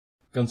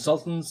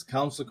Consultants,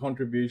 council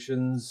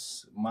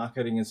contributions,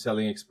 marketing and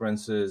selling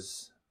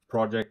expenses,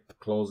 project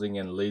closing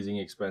and leasing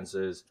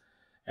expenses,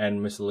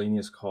 and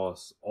miscellaneous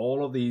costs.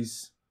 All of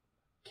these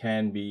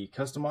can be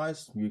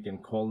customized. You can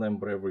call them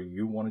whatever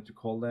you wanted to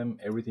call them.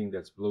 Everything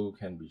that's blue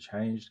can be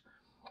changed.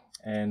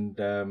 And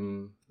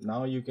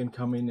now you can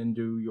come in and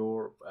do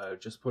your,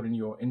 just put in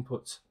your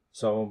inputs.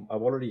 So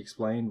I've already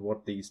explained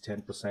what these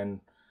 10%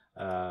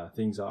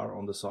 things are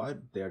on the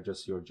side. They are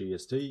just your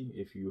GST.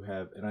 If you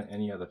have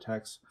any other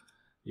tax,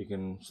 you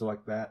can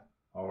select that,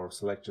 or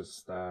select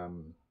just WET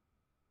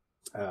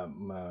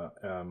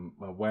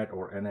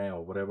or NA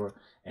or whatever,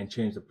 and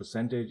change the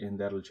percentage, and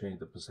that'll change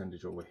the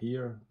percentage over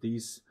here.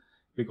 These,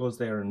 because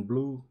they are in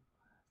blue,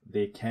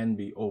 they can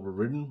be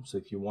overridden. So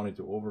if you wanted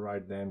to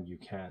override them, you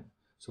can.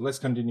 So let's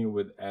continue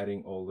with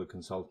adding all the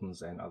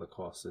consultants and other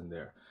costs in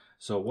there.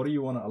 So what do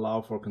you want to allow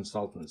for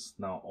consultants?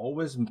 Now,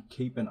 always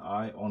keep an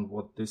eye on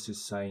what this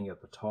is saying at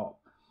the top.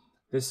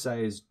 This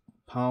says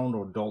pound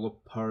or dollar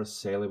per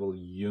saleable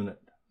unit.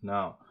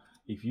 Now,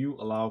 if you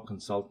allow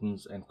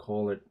consultants and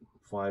call it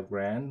 5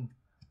 grand,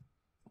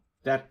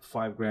 that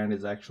 5 grand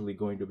is actually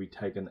going to be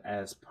taken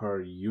as per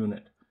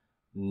unit,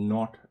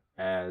 not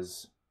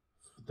as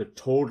the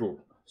total.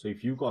 So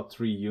if you got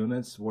 3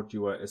 units, what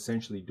you are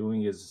essentially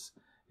doing is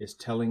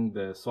telling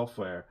the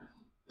software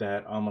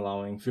that I'm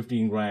allowing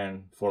 15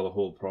 grand for the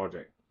whole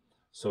project.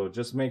 So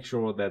just make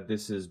sure that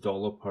this is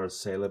dollar per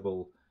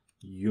saleable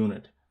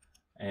unit,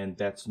 and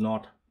that's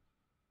not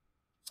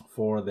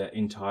for the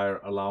entire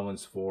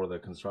allowance for the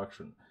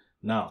construction.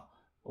 Now,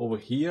 over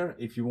here,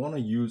 if you want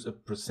to use a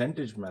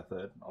percentage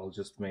method, I'll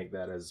just make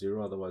that as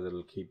 0, otherwise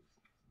it'll keep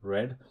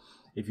red.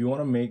 If you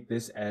want to make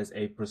this as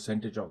a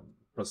percentage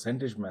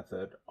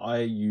method, I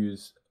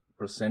use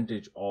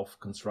percentage of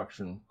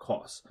construction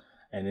costs.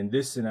 And in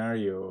this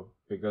scenario,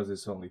 because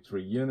it's only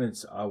 3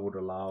 units, I would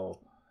allow,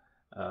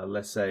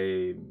 let's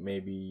say,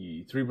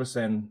 maybe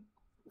 3%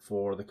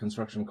 for the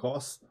construction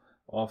costs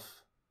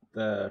of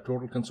the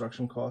total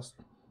construction cost.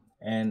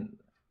 And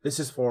this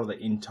is for the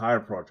entire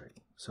project.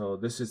 So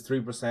this is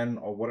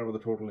 3% or whatever the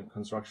total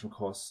construction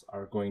costs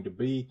are going to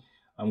be.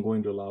 I'm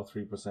going to allow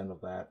 3% of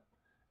that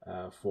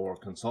for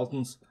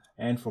consultants,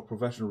 and for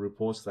professional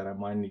reports that I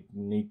might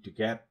need to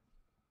get.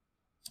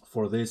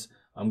 For this,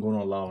 I'm going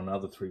to allow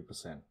another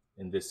 3%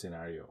 in this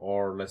scenario,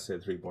 or let's say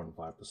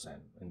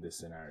 3.5% in this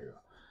scenario.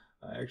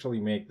 I actually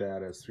make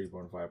that as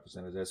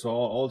 3.5%. So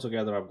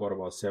altogether, I've got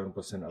about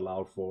 7%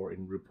 allowed for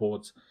in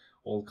reports,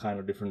 all kind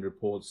of different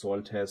reports,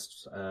 soil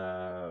tests,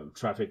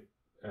 traffic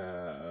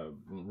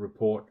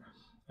report,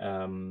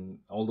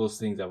 all those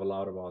things. I've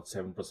allowed about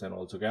 7%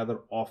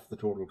 altogether off the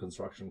total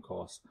construction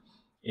cost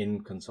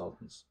in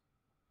consultants.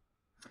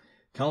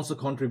 Council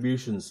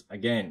contributions,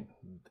 again,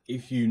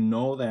 if you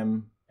know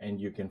them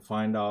and you can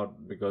find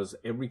out, because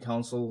every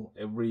council,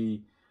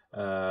 every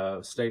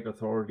state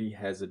authority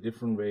has a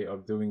different way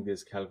of doing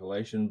this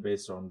calculation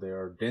based on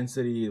their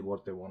density,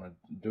 what they want to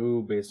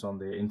do, based on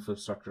their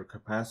infrastructure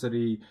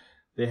capacity.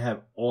 They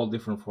have all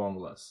different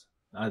formulas.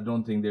 I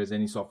don't think there's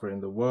any software in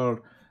the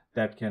world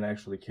that can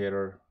actually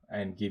cater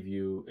and give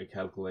you a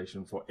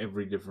calculation for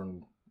every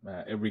different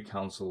every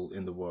council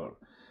in the world.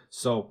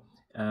 So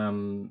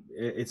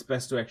it's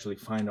best to actually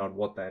find out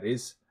what that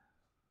is,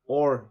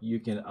 or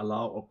you can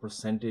allow a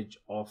percentage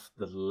of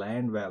the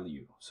land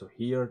value. So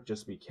here,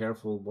 just be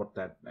careful what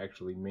that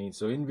actually means.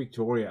 So in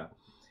Victoria,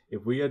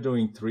 if we are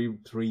doing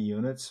three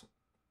units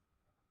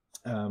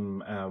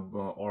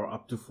or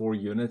up to 4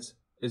 units,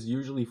 is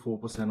usually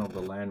 4% of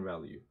the land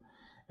value.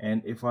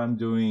 And if I'm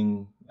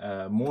doing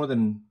more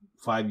than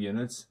 5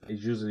 units,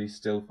 it's usually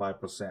still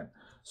 5%.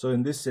 So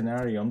in this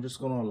scenario, I'm just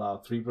going to allow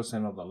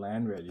 3% of the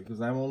land value, because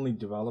I'm only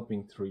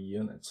developing 3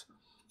 units.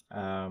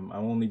 I'm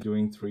only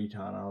doing 3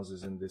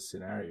 townhouses in this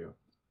scenario.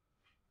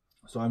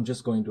 So I'm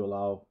just going to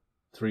allow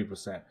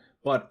 3%.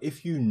 But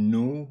if you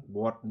knew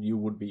what you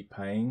would be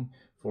paying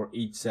for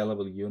each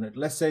sellable unit,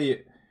 let's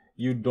say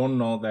you don't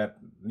know that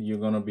you're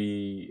going to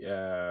be,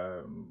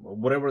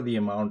 whatever the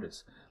amount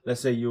is.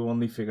 Let's say you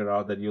only figure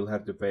out that you'll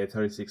have to pay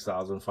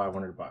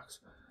 $36,500.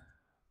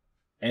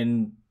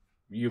 And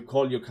you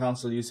call your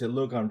council, you say,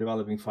 look, I'm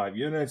developing 5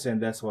 units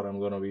and that's what I'm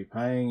going to be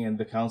paying. And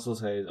the council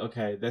says,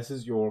 okay, this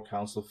is your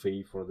council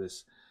fee for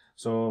this.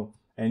 So,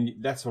 and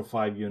that's for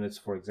 5 units,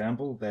 for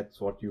example. That's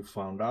what you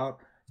found out.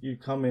 You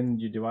come in,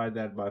 you divide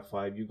that by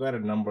 5, you got a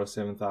number of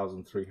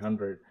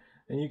 7,300.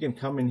 And you can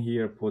come in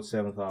here, put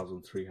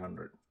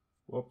 7,300.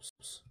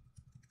 Whoops.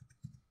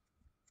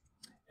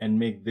 And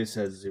make this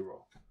as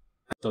 0.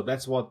 So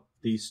that's what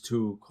these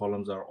 2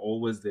 columns are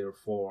always there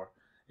for.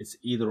 It's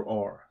either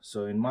or.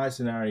 So in my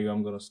scenario,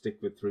 I'm going to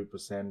stick with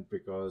 3%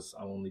 because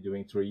I'm only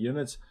doing 3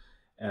 units.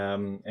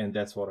 And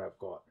that's what I've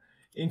got.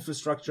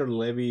 Infrastructure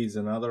levy is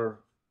another.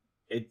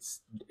 It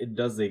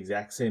does the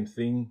exact same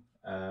thing.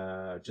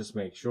 Just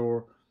make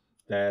sure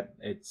that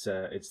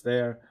it's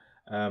there.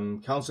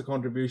 Council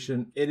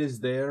contribution, it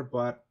is there,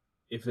 but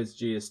if it's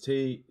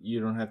GST, you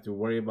don't have to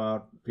worry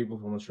about. People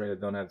from Australia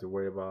don't have to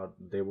worry about.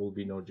 There will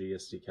be no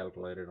GST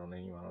calculated on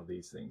any one of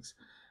these things.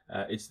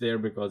 It's there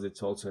because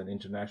it's also an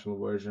international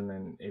version,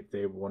 and if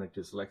they wanted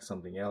to select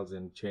something else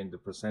and change the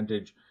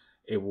percentage,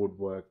 it would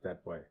work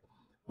that way.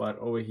 But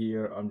over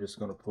here, I'm just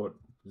going to put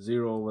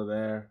 0 over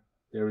there.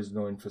 There is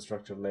no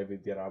infrastructure levy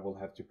that I will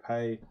have to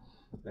pay.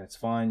 That's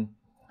fine.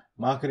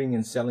 Marketing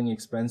and selling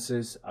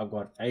expenses, I've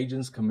got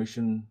agents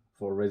commission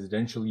for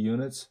residential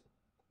units.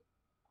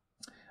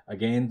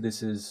 Again,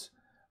 this is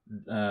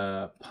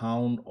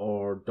pound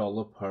or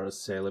dollar per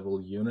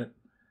saleable unit,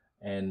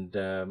 and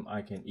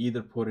I can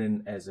either put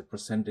in as a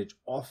percentage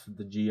of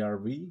the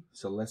GRV.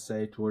 So let's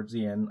say towards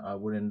the end I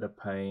would end up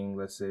paying,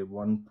 let's say,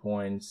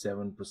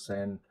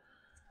 1.7%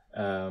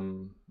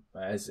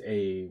 as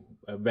a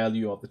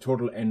value of the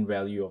total end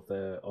value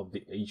of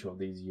each of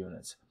these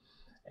units,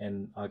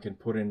 and I can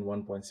put in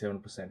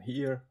 1.7%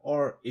 here.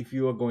 Or if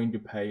you are going to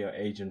pay your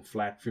agent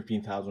flat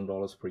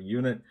 $15,000 per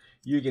unit,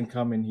 you can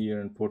come in here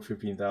and put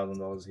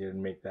 $15,000 here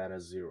and make that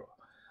as 0.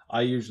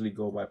 I usually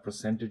go by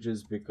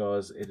percentages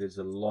because it is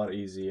a lot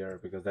easier,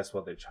 because that's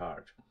what they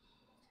charge.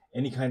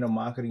 Any kind of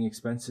marketing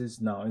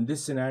expenses. Now in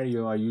this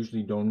scenario, I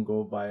usually don't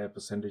go by a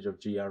percentage of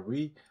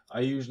GRV.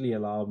 I usually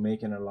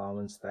make an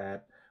allowance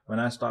that when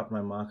I start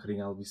my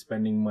marketing, I'll be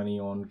spending money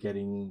on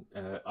getting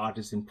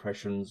artist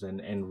impressions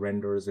and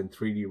renders and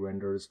 3D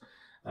renders,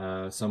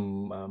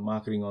 some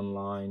marketing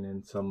online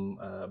and some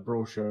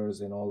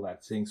brochures and all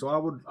that thing. So I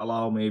would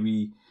allow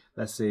maybe,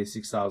 let's say,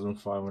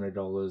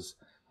 $6,500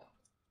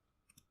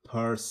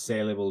 per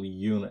saleable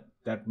unit.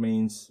 That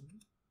means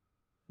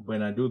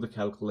when I do the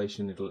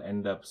calculation, it'll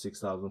end up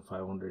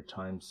 6,500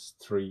 times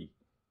 3.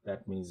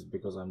 That means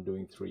because I'm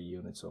doing 3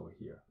 units over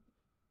here.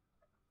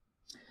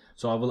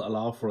 So I will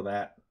allow for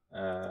that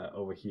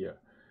over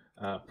here.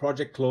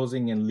 Project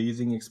closing and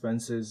leasing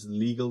expenses,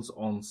 legals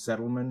on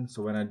settlement.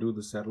 So when I do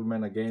the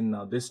settlement again,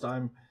 now this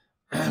time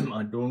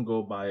I don't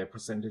go by a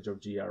percentage of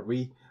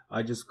GRV.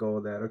 I just go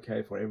that,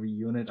 okay, for every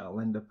unit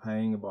I'll end up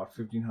paying about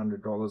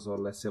 $1,500, or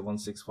let's say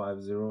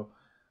 1,650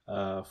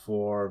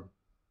 for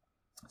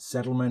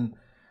settlement.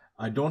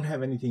 I don't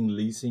have anything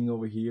leasing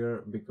over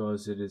here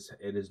because it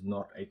is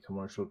not a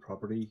commercial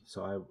property,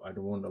 so I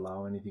don't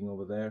allow anything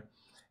over there.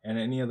 And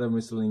any other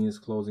miscellaneous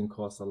closing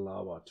costs, I'll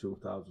allow about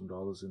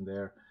 $2,000 in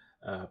there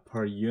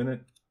per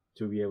unit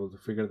to be able to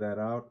figure that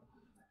out.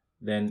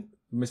 Then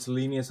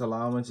miscellaneous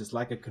allowance is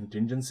like a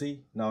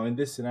contingency. Now in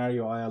this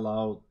scenario, I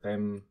allow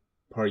them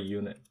per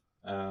unit.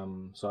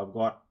 So I've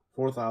got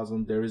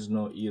 4,000. There is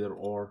no either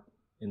or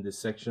in this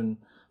section,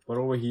 but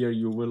over here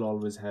you will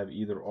always have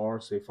either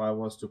or. So if I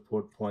was to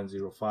put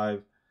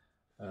 0.05,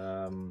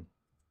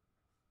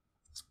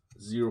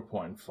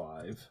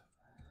 0.5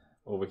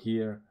 over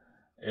here,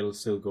 it'll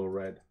still go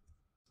red.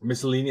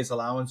 Miscellaneous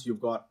allowance, you've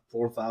got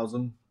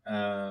 4,000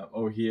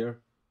 over here,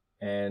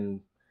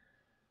 and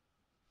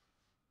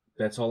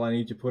that's all I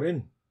need to put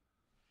in.